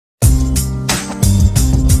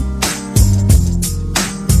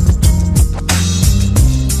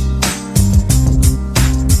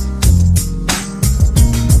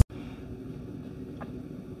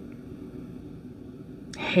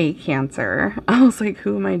Hey, Cancer. I was like,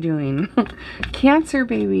 who am I doing? Cancer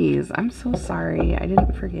babies. I'm so sorry. I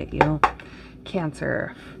didn't forget you.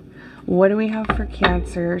 Cancer. What do we have for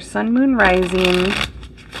Cancer? Sun, Moon, Rising.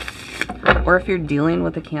 Or if you're dealing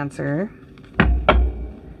with a Cancer,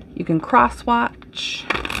 you can cross watch.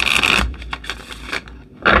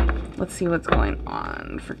 Let's see what's going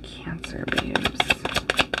on for Cancer babes.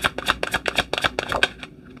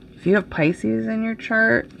 If you have Pisces in your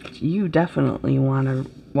chart, you definitely want to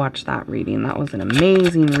watch that reading. That was an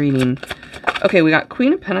amazing reading. Okay, we got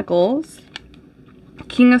Queen of Pentacles,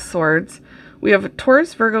 King of Swords. We have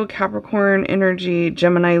Taurus, Virgo, Capricorn energy,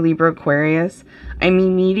 Gemini, Libra, Aquarius. I'm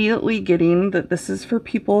immediately getting that this is for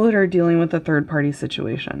people that are dealing with a third-party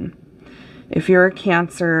situation. If you're a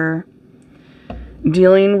Cancer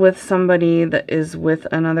dealing with somebody that is with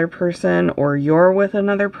another person, or you're with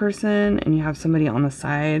another person and you have somebody on the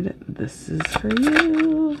side, this is for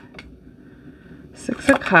you. Six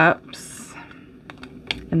of Cups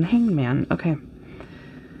and the Hangman. Okay.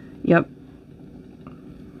 Yep.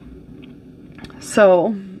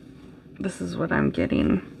 So this is what I'm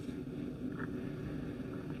getting.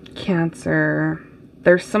 Cancer.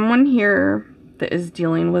 There's someone here that is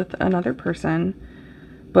dealing with another person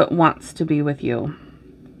but wants to be with you.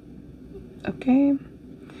 Okay.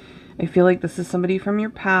 I feel like this is somebody from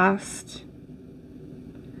your past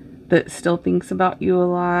that still thinks about you a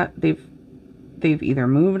lot. They've either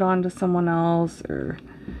moved on to someone else or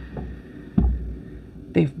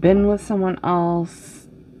they've been with someone else.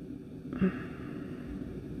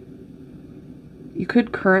 You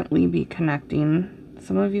could currently be connecting.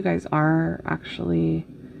 Some of you guys are actually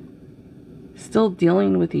still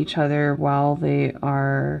dealing with each other while they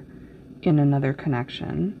are in another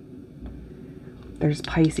connection. There's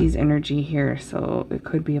Pisces energy here, so it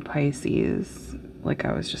could be a Pisces, like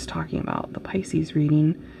I was just talking about, the Pisces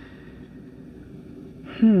reading.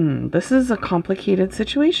 This is a complicated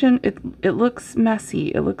situation. It looks messy.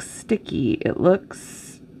 It looks sticky. It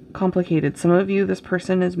looks complicated. Some of you, this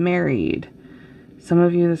person is married. Some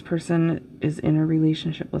of you, this person is in a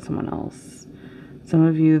relationship with someone else. Some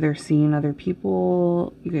of you, they're seeing other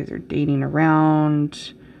people. You guys are dating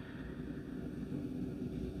around.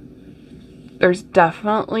 There's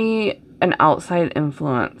definitely an outside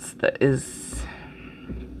influence that is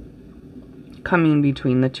coming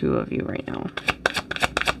between the two of you right now.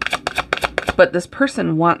 But this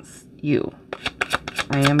person wants you.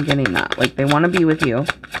 I am getting that. Like, they want to be with you.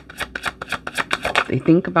 They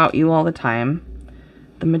think about you all the time.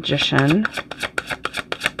 The Magician.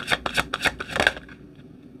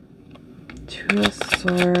 Two of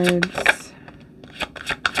Swords.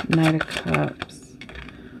 Knight of Cups.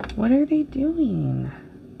 What are they doing?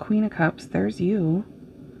 Queen of Cups. There's you.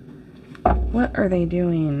 What are they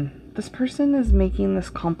doing? This person is making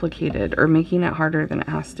this complicated or making it harder than it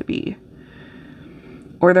has to be.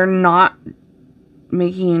 Or they're not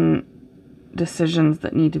making decisions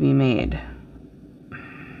that need to be made.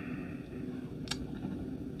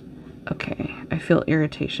 Okay, I feel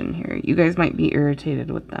irritation here. You guys might be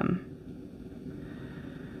irritated with them.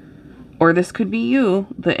 Or this could be you.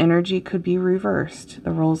 The energy could be reversed.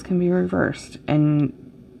 The roles can be reversed. And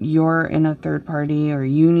you're in a third party, or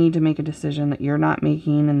you need to make a decision that you're not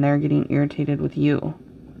making and they're getting irritated with you.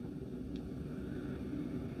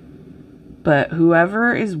 But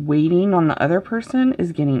whoever is waiting on the other person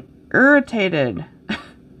is getting irritated,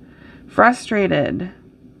 frustrated.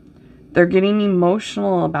 They're getting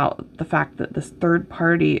emotional about the fact that this third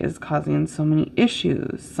party is causing so many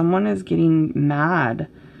issues. Someone is getting mad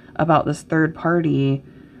about this third party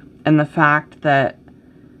and the fact that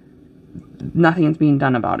nothing's being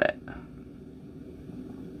done about it.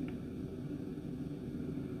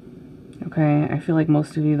 Okay, I feel like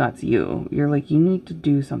most of you, that's you. You're like, you need to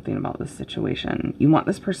do something about this situation. You want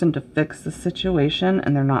this person to fix the situation,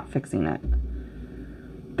 and they're not fixing it.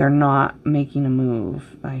 They're not making a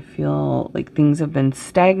move. I feel like things have been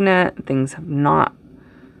stagnant. Things have not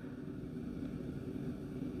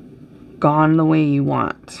gone the way you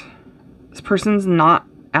want. This person's not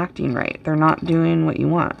acting right. They're not doing what you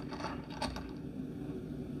want.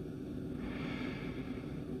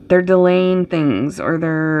 They're delaying things, or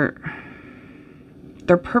they're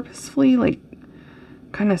purposefully, like,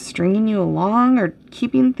 kind of stringing you along or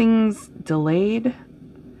keeping things delayed.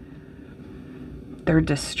 They're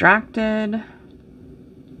distracted.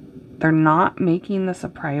 They're not making this a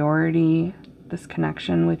priority, this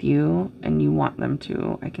connection with you, and you want them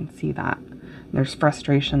to. I can see that. There's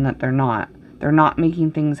frustration that they're not. They're not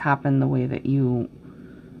making things happen the way that you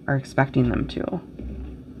are expecting them to.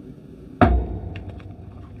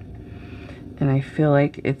 And And I feel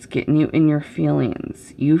like it's getting you in your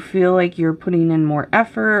feelings. You feel like you're putting in more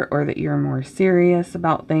effort or that you're more serious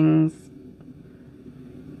about things.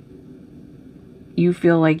 You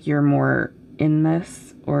feel like you're more in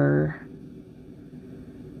this, or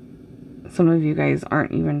some of you guys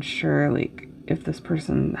aren't even sure like if this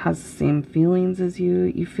person has the same feelings as you.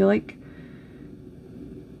 You feel like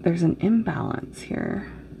there's an imbalance here.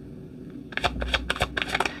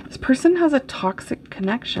 This person has a toxic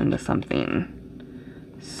connection to something.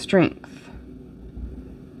 Strength.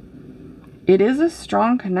 It is a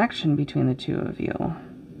strong connection between the two of you.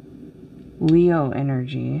 Leo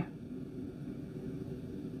energy.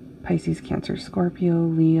 Pisces, Cancer, Scorpio,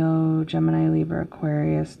 Leo, Gemini, Libra,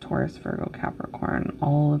 Aquarius, Taurus, Virgo, Capricorn.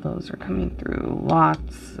 All of those are coming through.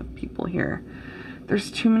 Lots of people here.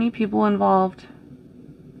 There's too many people involved.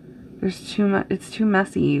 There's too much. It's too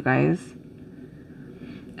messy, you guys.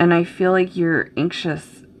 And I feel like you're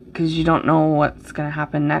anxious because you don't know what's going to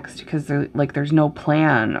happen next, because there's no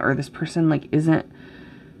plan, or this person like isn't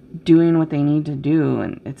doing what they need to do,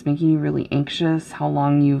 and it's making you really anxious how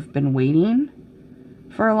long you've been waiting.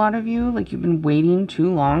 For a lot of you, like you've been waiting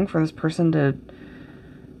too long for this person to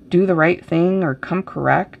do the right thing or come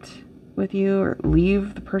correct with you or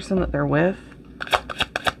leave the person that they're with.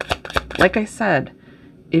 Like I said,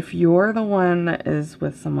 if you're the one that is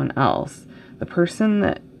with someone else, the person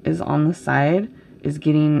that is on the side is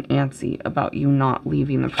getting antsy about you not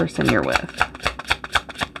leaving the person you're with.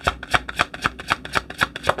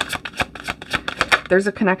 There's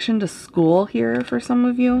a connection to school here for some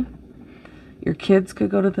of you. Your kids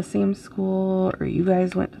could go to the same school, or you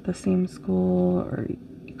guys went to the same school, or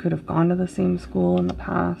you could have gone to the same school in the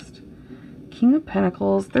past. King of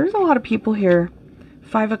Pentacles. There's a lot of people here.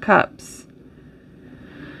 5 of Cups.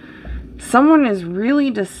 Someone is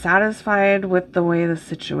really dissatisfied with the way the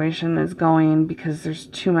situation is going because there's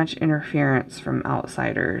too much interference from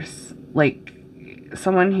outsiders. Like,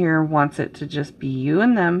 someone here wants it to just be you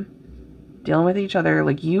and them dealing with each other.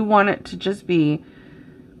 Like, you want it to just be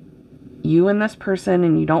you and this person,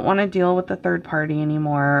 and you don't want to deal with the third party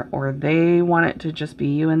anymore, or they want it to just be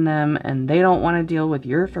you and them, and they don't want to deal with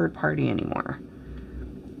your third party anymore.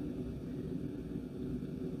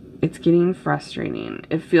 It's getting frustrating.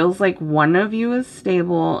 It feels like one of you is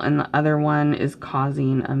stable and the other one is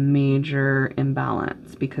causing a major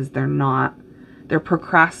imbalance because they're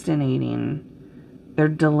procrastinating. They're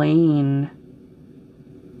delaying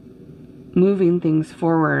moving things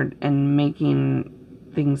forward and making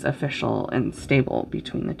things official and stable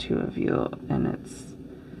between the two of you. And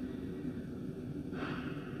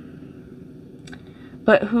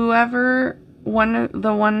but whoever,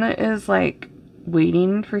 the one that is like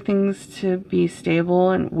waiting for things to be stable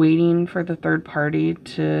and waiting for the third party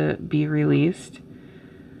to be released,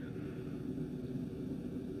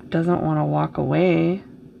 doesn't want to walk away.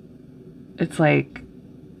 It's like,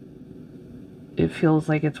 it feels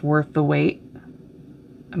like it's worth the wait.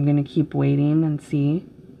 I'm going to keep waiting and see.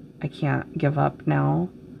 I can't give up now,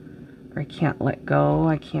 or I can't let go.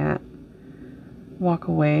 I can't walk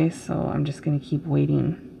away, so I'm just going to keep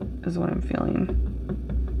waiting is what I'm feeling.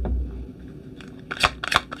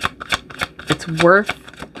 It's worth,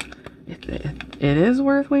 it is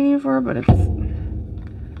worth waiting for, but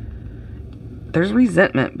there's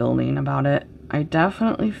resentment building about it. I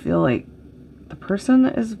definitely feel like the person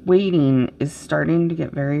that is waiting is starting to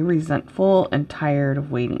get very resentful and tired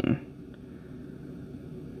of waiting.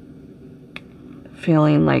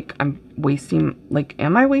 Feeling like I'm wasting, like,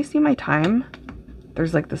 am I wasting my time?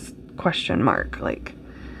 There's like this question mark. Like,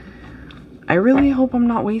 I really hope I'm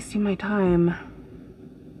not wasting my time.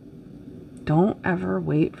 Don't ever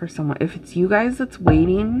wait for someone. If it's you guys that's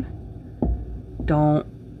waiting, don't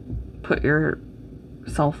put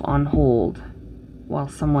yourself on hold while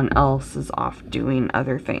someone else is off doing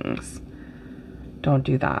other things. Don't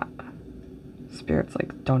do that. Spirit's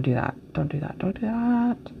like, don't do that. Don't do that. Don't do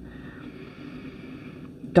that.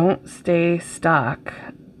 Don't stay stuck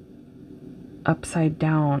upside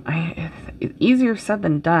down. It's easier said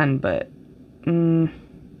than done, but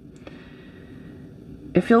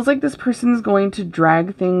it feels like this person's going to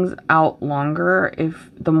drag things out longer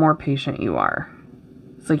the more patient you are.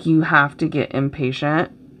 It's like you have to get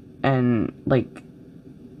impatient and like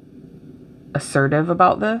assertive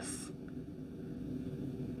about this.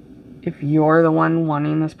 If you're the one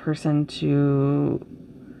wanting this person to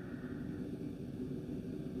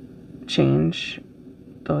change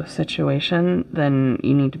the situation, then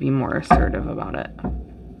you need to be more assertive about it.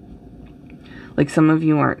 Like, some of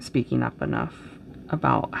you aren't speaking up enough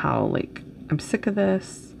about how, like, I'm sick of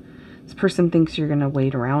this. This person thinks you're gonna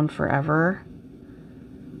wait around forever.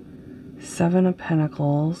 7 of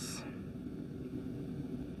Pentacles.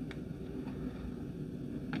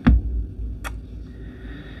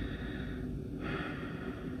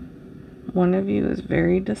 One of you is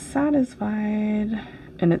very dissatisfied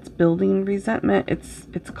and it's building resentment.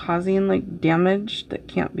 It's causing like damage that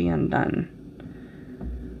can't be undone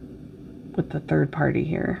with the third party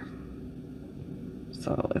here.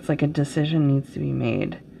 So it's like a decision needs to be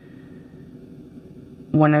made.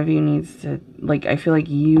 One of you needs to, like, I feel like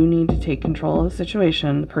you need to take control of the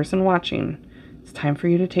situation. The person watching, it's time for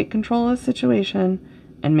you to take control of the situation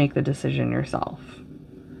and make the decision yourself.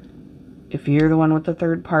 If you're the one with the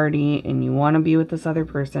third party and you want to be with this other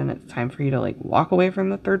person, it's time for you to like walk away from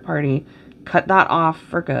the third party, cut that off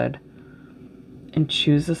for good, and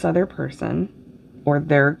choose this other person, or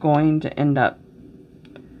they're going to end up,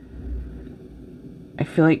 I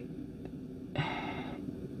feel like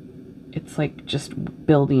it's like just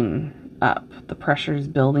building up. The pressure is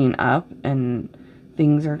building up and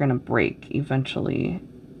things are going to break eventually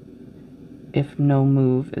if no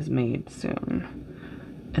move is made soon.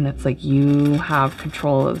 And it's like you have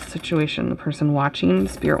control of the situation. The person watching,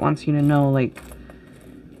 Spirit wants you to know, like,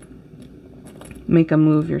 make a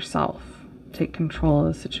move yourself. Take control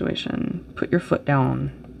of the situation. Put your foot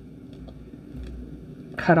down.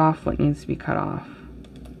 Cut off what needs to be cut off.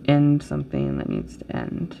 End something that needs to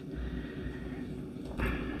end.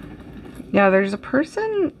 Yeah, there's a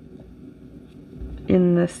person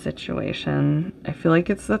in this situation. I feel like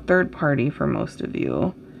it's the third party for most of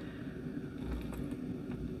you.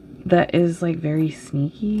 That is like very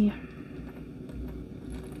sneaky,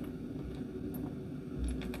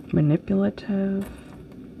 manipulative.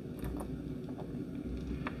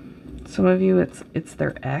 Some of you, it's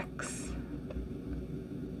their ex.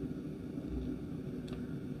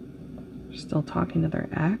 They're still talking to their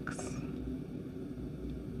ex.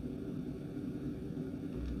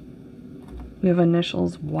 We have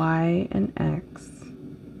initials Y and X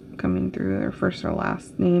coming through, their first or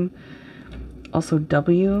last name. Also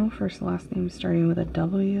W, first and last name starting with a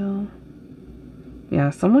W. Yeah,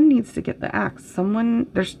 someone needs to get the axe.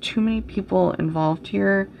 There's too many people involved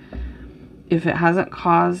here. If it hasn't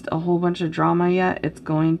caused a whole bunch of drama yet, it's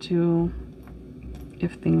going to,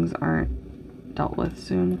 if things aren't dealt with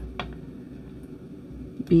soon.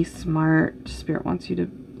 Be smart. Spirit wants you to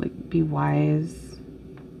like be wise.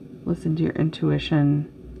 Listen to your intuition.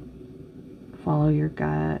 Follow your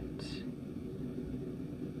gut.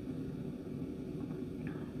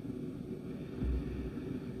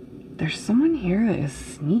 There's someone here that is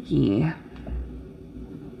sneaky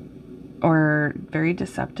or very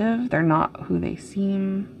deceptive. They're not who they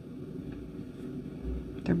seem.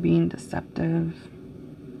 They're being deceptive.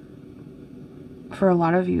 For a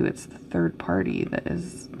lot of you, it's the third party that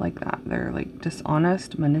is like that. They're like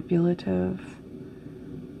dishonest, manipulative,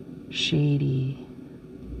 shady.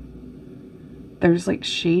 There's like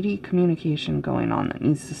shady communication going on that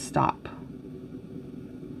needs to stop.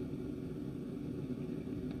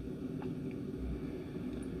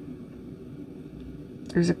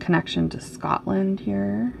 There's a connection to Scotland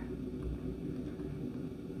here.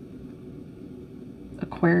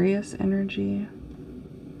 Aquarius energy.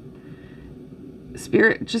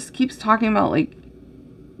 Spirit just keeps talking about like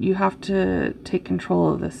you have to take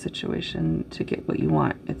control of this situation to get what you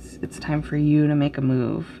want. It's time for you to make a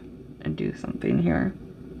move and do something here.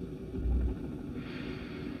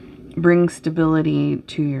 Bring stability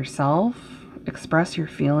to yourself. Express your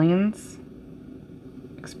feelings.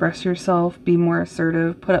 Express yourself, be more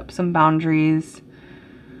assertive, put up some boundaries,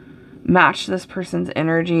 match this person's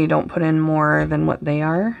energy, don't put in more than what they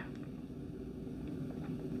are.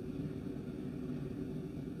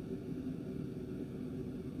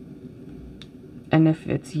 And if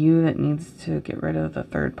it's you that needs to get rid of the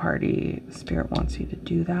third party, Spirit wants you to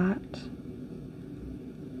do that.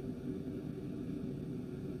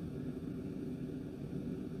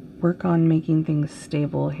 Work on making things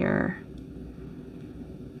stable here.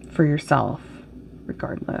 For yourself,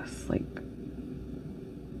 regardless. Like,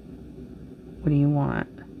 what do you want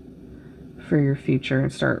for your future?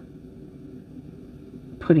 And start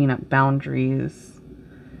putting up boundaries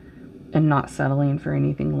and not settling for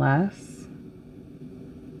anything less.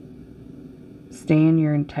 Stay in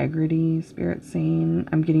your integrity, Spirit saying.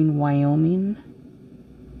 I'm getting Wyoming.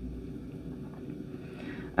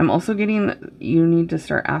 I'm also getting that you need to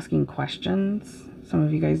start asking questions. Some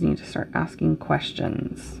of you guys need to start asking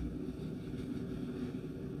questions.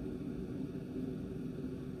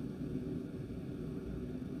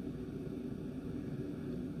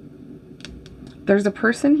 There's a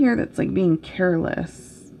person here that's like being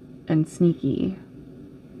careless and sneaky.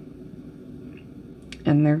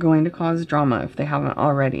 And they're going to cause drama if they haven't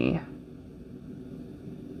already.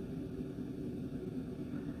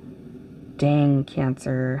 Dang,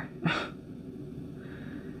 Cancer.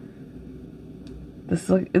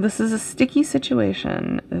 This is a sticky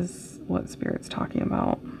situation, is what Spirit's talking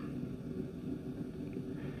about.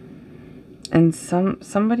 And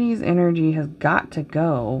somebody's energy has got to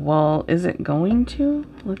go. Well, is it going to?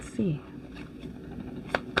 Let's see.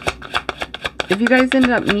 If you guys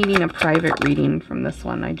ended up needing a private reading from this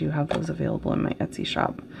one, I do have those available in my Etsy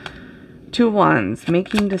shop. 2 of Wands,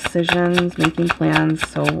 making decisions, making plans.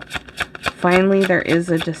 So finally there is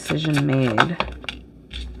a decision made.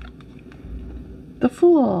 The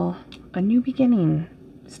Fool, a new beginning,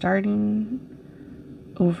 starting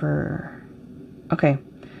over. Okay,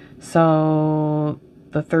 so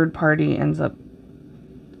the third party ends up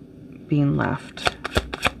being left.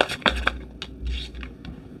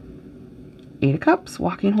 8 of Cups,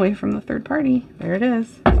 walking away from the third party. There it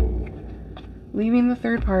is. Leaving the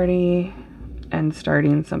third party and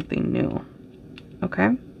starting something new. Okay?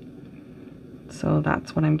 So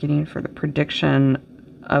that's what I'm getting for the prediction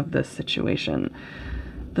of this situation.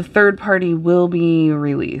 The third party will be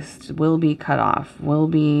released, will be cut off, will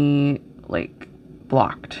be, like,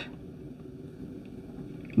 blocked.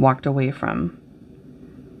 Walked away from.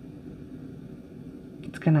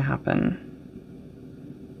 It's gonna happen.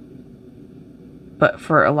 But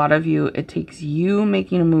for a lot of you, it takes you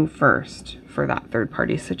making a move first for that third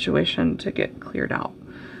party situation to get cleared out.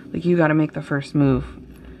 Like, you got to make the first move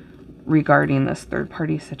regarding this third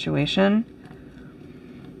party situation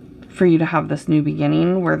for you to have this new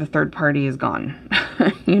beginning where the third party is gone.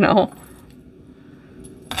 You know?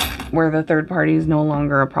 Where the third party is no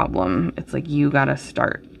longer a problem. It's like you got to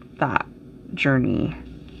start that journey.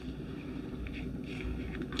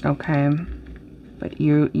 Okay? But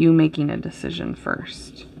you making a decision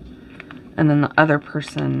first. And then the other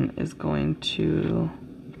person is going to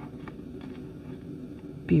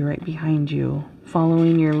be right behind you,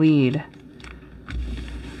 following your lead.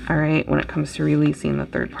 All right, when it comes to releasing the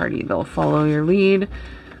third party, they'll follow your lead,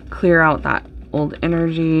 clear out that old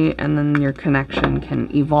energy, and then your connection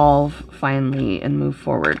can evolve finally and move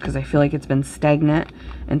forward. Because I feel like it's been stagnant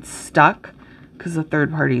and stuck because the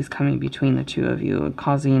third party is coming between the two of you,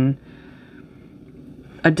 causing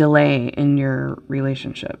a delay in your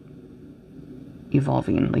relationship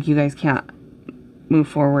evolving. Like, you guys can't move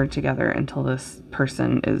forward together until this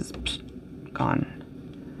person is gone.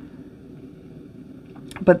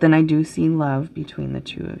 But then I do see love between the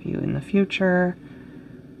two of you in the future,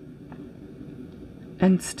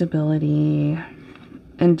 and stability,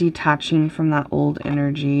 and detaching from that old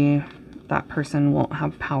energy. That person won't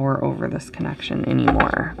have power over this connection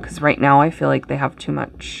anymore, because right now I feel like they have too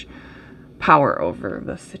much power over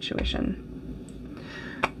this situation.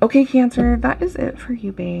 Okay, Cancer, that is it for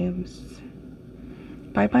you, babes.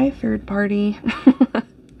 Bye-bye, third party.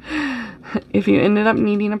 If you ended up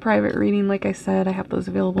needing a private reading, like I said, I have those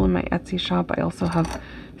available in my Etsy shop. I also have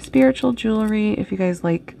spiritual jewelry if you guys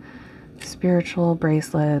like spiritual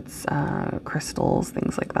bracelets, crystals,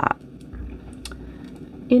 things like that,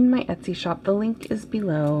 in my Etsy shop. The link is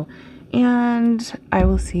below. And I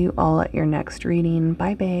will see you all at your next reading.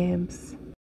 Bye, babes.